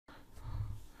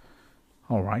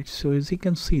Alright, so as you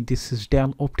can see, this is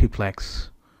Dell OptiPlex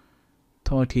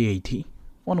 3080,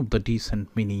 one of the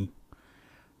decent mini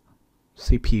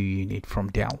CPU unit from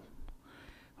Dell.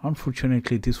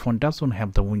 Unfortunately, this one doesn't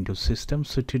have the Windows system,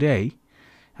 so today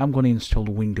I'm going to install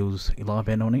Windows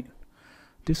 11 on it.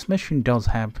 This machine does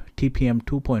have TPM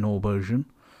 2.0 version,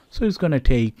 so it's going to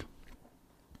take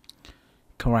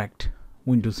correct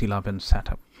Windows 11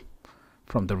 setup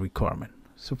from the requirement.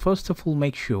 So first of all,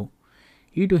 make sure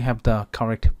you do have the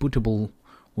correct bootable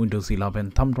Windows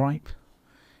 11 thumb drive.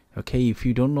 Okay, if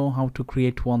you don't know how to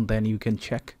create one, then you can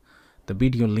check. The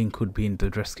video link would be in the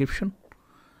description.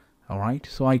 Alright,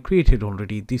 so I created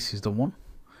already. This is the one.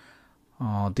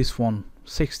 This one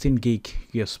 16 gig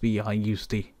USB I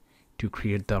used it to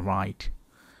create the right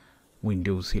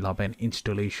Windows 11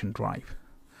 installation drive.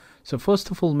 So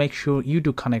first of all, make sure you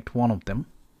do connect one of them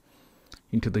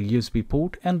into the USB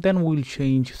port, and then we'll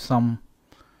change some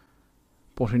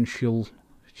potential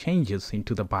changes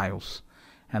into the BIOS,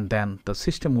 and then the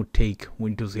system would take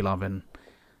Windows 11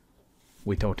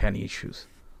 without any issues.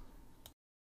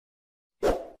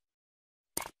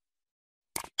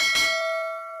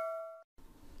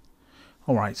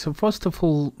 Alright, so first of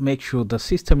all, make sure the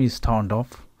system is turned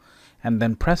off, and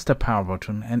then press the power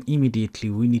button, and immediately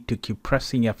we need to keep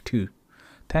pressing F2.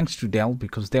 Thanks to Dell,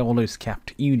 because they always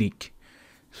kept unique.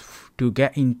 To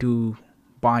get into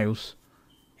BIOS,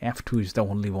 F2 is the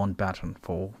only one button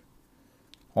for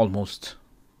almost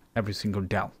every single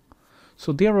Dell.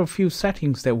 So there are a few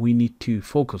settings that we need to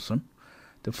focus on.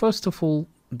 The first of all,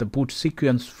 the boot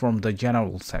sequence from the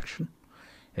general section.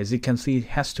 As you can see, it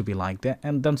has to be like that.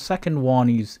 And then second one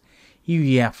is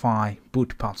UEFI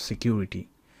boot path security.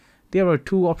 There are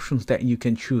two options that you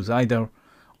can choose, either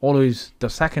always the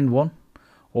second one,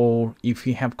 or if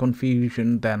you have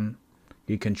confusion, then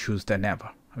you can choose the never.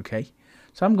 Okay,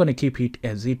 so I'm going to keep it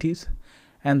as it is.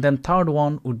 And then third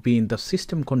one would be in the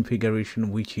system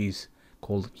configuration, which is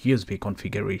called USB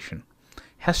configuration.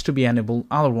 Has to be enabled,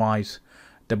 otherwise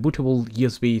the bootable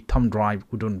USB thumb drive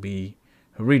wouldn't be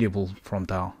readable from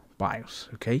the BIOS.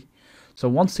 Okay, so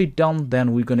once it's done,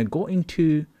 then we're going to go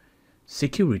into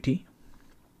security.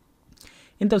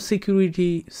 In the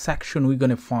security section, we're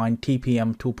going to find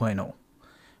TPM 2.0.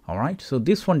 Alright, so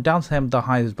this one does have the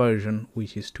highest version,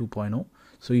 which is 2.0,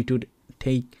 so it would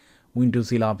take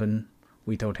Windows 11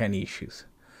 without any issues.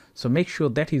 So make sure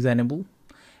that is enabled,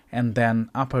 and then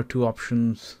upper two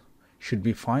options should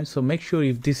be fine. So make sure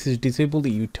if this is disabled,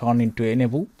 you turn into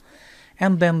enable.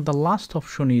 And then the last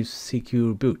option is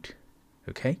secure boot.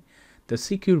 Okay, the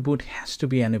secure boot has to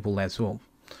be enabled as well.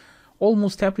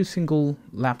 Almost every single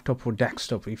laptop or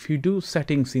desktop, if you do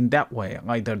settings in that way,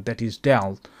 either that is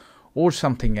Dell or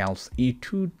something else,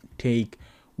 it would take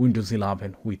Windows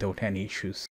 11 without any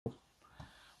issues.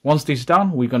 Once this is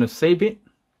done, we're going to save it,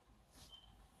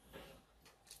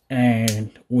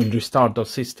 and we'll restart the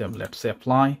system. Let's say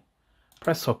apply,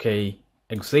 press OK,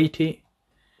 exit it,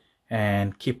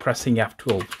 and keep pressing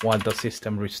F12 while the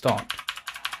system restarts.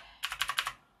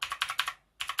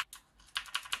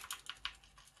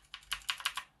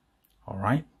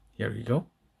 Alright, here we go.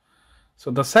 So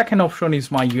the second option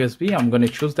is my USB. I'm going to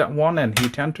choose that one and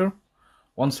hit enter.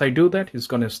 Once I do that, it's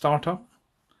going to start up.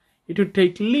 It will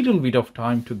take a little bit of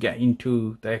time to get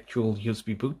into the actual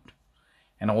USB boot,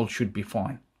 and all should be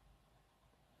fine.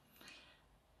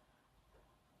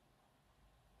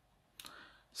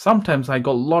 Sometimes I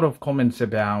got a lot of comments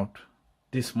about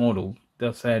this model.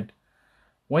 They said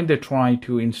when they try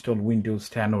to install Windows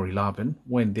 10 or 11,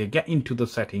 when they get into the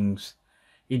settings,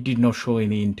 it did not show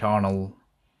any internal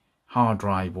hard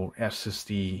drive or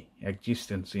SSD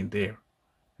existence in there.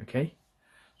 Okay,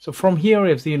 so from here,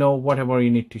 as you know, whatever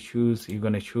you need to choose, you're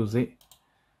going to choose it.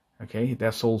 Okay,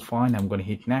 that's all fine. I'm going to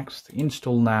hit next,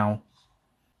 install now.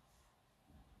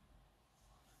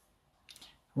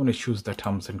 I'm going to choose the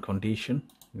terms and condition,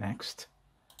 next.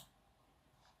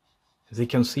 As you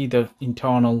can see, the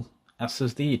internal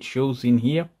SSD, it shows in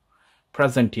here,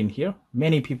 present in here.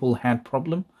 Many people had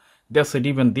problem. They said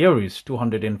even there is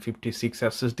 256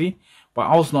 SSD, but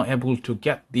I was not able to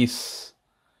get this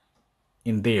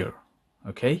in there.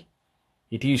 Okay,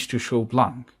 it used to show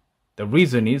blank. The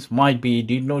reason is might be it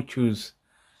did not choose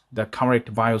the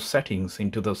correct BIOS settings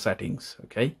into the settings.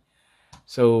 Okay,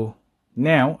 so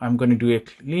now I'm going to do a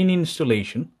clean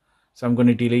installation. So I'm going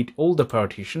to delete all the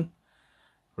partition.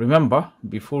 Remember,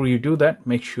 before you do that,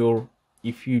 make sure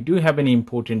if you do have any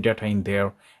important data in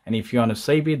there, and if you want to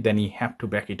save it, then you have to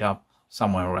back it up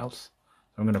somewhere else.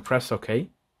 So I'm going to press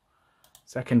OK.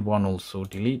 Second one also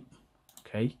delete.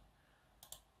 Okay.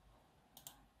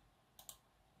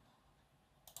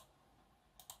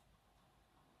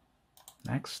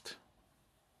 Next.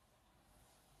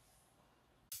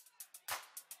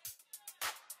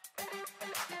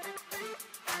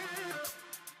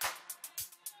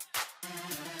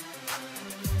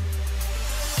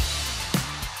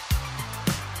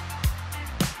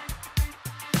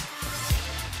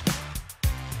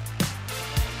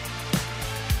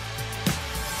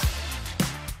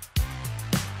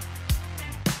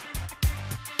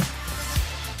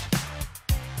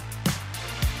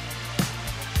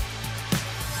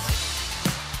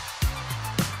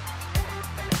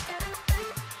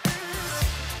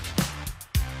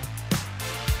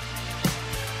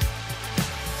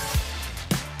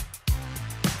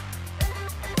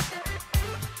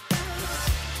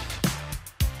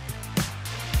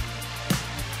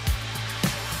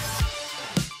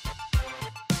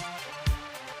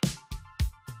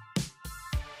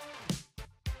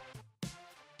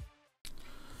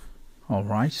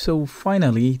 Alright, so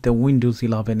finally the Windows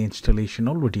 11 installation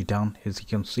already done. As you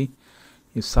can see,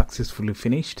 is successfully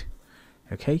finished.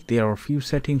 Okay, there are a few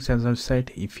settings. As I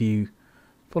said, if you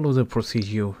follow the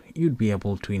procedure, you'd be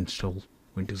able to install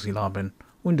Windows 11,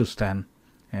 Windows 10,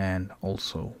 and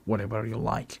also whatever you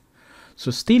like.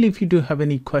 So still, if you do have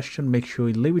any question, make sure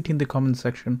you leave it in the comment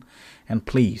section. And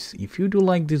please, if you do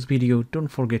like this video, don't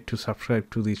forget to subscribe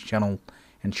to this channel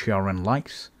and share and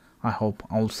likes. I hope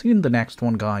I'll see you in the next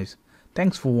one, guys.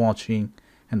 Thanks for watching,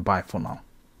 and bye for now.